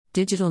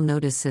Digital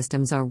notice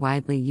systems are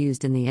widely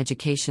used in the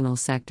educational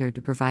sector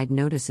to provide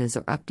notices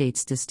or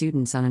updates to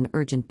students on an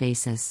urgent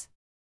basis.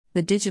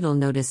 The digital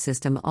notice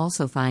system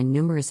also finds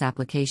numerous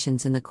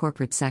applications in the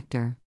corporate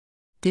sector.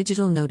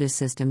 Digital notice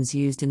systems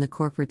used in the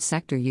corporate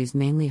sector use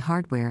mainly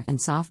hardware and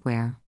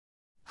software.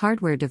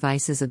 Hardware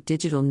devices of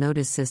digital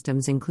notice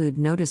systems include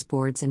notice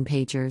boards and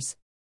pagers.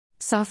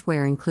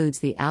 Software includes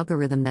the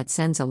algorithm that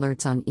sends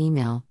alerts on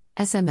email,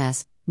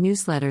 SMS,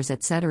 newsletters,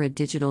 etc.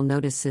 Digital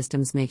notice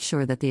systems make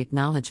sure that the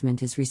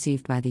acknowledgement is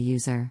received by the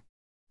user.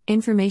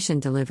 Information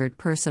delivered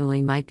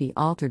personally might be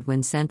altered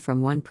when sent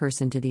from one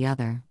person to the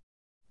other.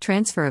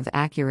 Transfer of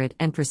accurate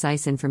and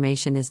precise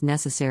information is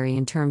necessary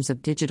in terms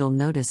of digital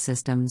notice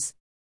systems.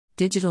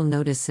 Digital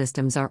notice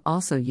systems are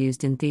also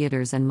used in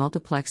theaters and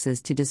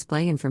multiplexes to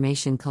display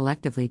information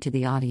collectively to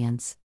the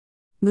audience.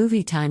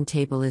 Movie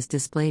timetable is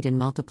displayed in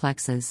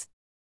multiplexes.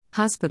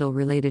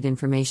 Hospital-related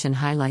information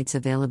highlights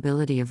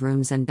availability of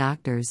rooms and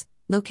doctors,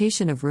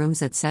 location of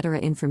rooms, etc.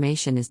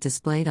 Information is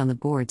displayed on the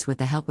boards with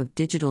the help of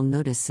digital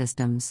notice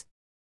systems.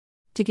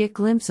 To get a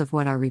glimpse of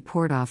what our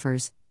report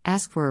offers,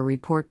 ask for a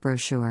report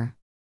brochure.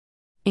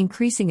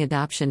 Increasing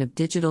adoption of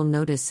digital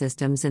notice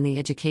systems in the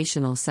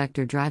educational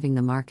sector driving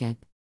the market.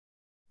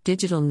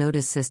 Digital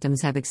notice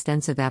systems have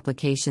extensive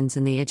applications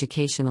in the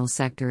educational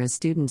sector as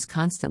students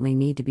constantly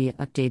need to be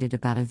updated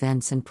about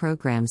events and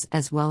programs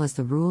as well as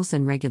the rules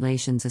and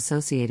regulations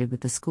associated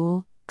with the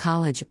school,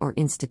 college, or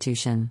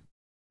institution.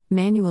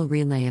 Manual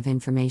relay of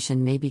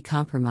information may be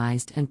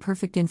compromised and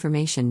perfect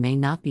information may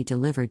not be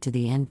delivered to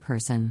the end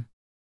person.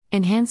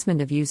 Enhancement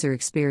of user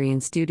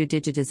experience due to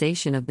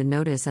digitization of the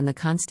notice and the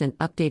constant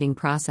updating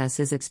process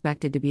is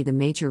expected to be the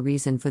major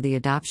reason for the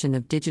adoption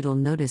of digital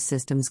notice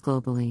systems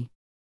globally.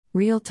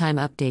 Real-time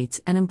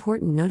updates and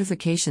important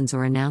notifications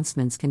or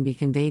announcements can be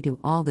conveyed to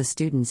all the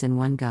students in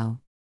one go.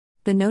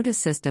 The notice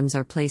systems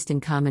are placed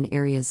in common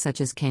areas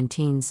such as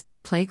canteens,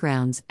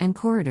 playgrounds, and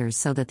corridors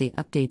so that the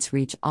updates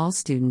reach all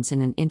students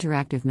in an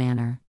interactive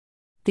manner.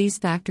 These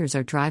factors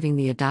are driving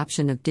the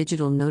adoption of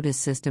digital notice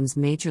systems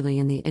majorly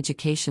in the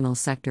educational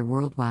sector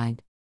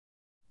worldwide.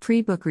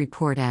 Pre-book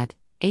report at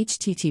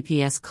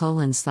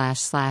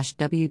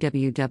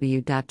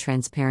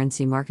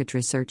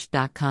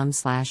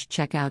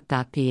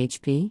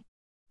https://www.transparencymarketresearch.com/checkout.php.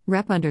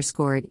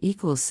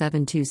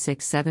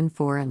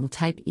 Rep_it=72674 and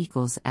type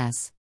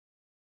 =S.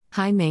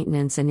 High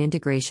maintenance and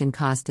integration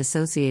cost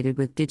associated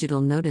with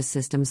digital notice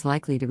systems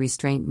likely to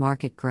restrain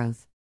market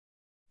growth.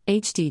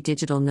 HD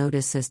digital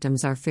notice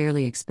systems are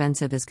fairly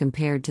expensive as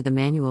compared to the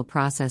manual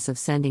process of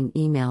sending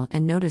email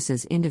and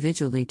notices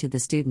individually to the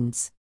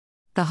students.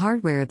 The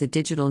hardware of the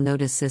digital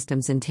notice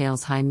systems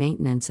entails high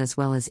maintenance as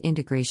well as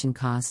integration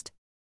cost.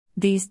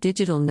 These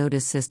digital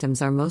notice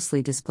systems are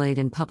mostly displayed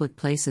in public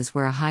places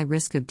where a high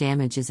risk of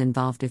damage is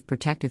involved if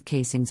protective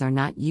casings are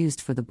not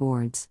used for the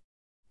boards.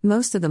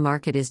 Most of the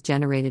market is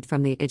generated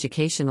from the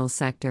educational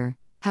sector,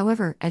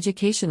 however,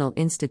 educational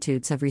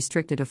institutes have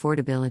restricted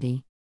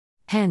affordability.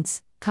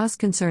 Hence, cost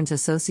concerns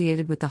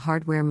associated with the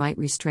hardware might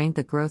restrain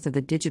the growth of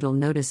the digital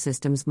notice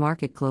systems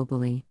market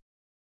globally.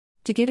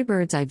 To get a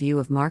bird's-eye view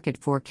of market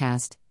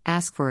forecast,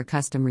 ask for a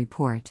custom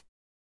report.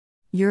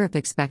 Europe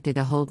expected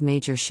to hold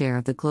major share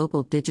of the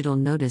global digital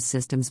notice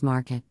systems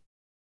market.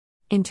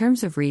 In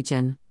terms of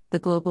region, the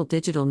global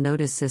digital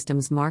notice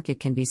systems market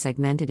can be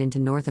segmented into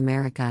North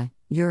America,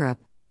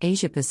 Europe,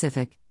 Asia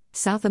Pacific,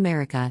 South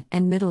America,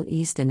 and Middle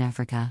East and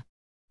Africa.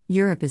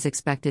 Europe is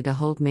expected to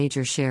hold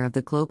major share of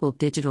the global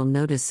digital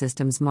notice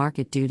systems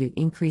market due to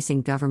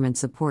increasing government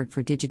support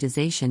for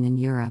digitization in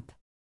Europe.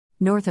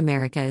 North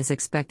America is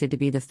expected to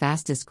be the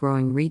fastest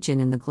growing region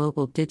in the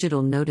global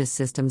digital notice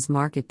systems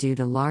market due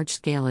to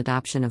large-scale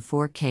adoption of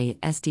 4K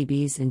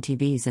SDBs and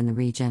TVs in the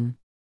region.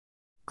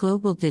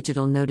 Global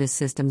digital notice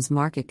systems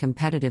market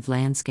competitive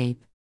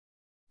landscape.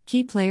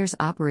 Key players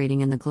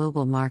operating in the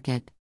global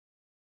market.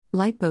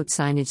 Lightboat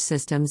Signage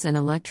Systems and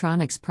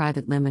Electronics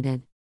Private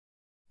Limited.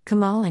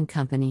 Kamal &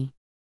 Company.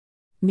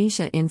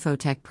 Misha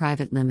Infotech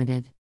Private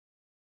Limited.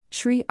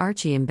 Sri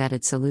Archie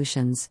Embedded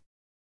Solutions.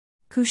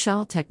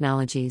 Kushal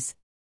Technologies.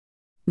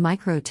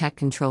 Microtech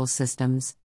Control Systems.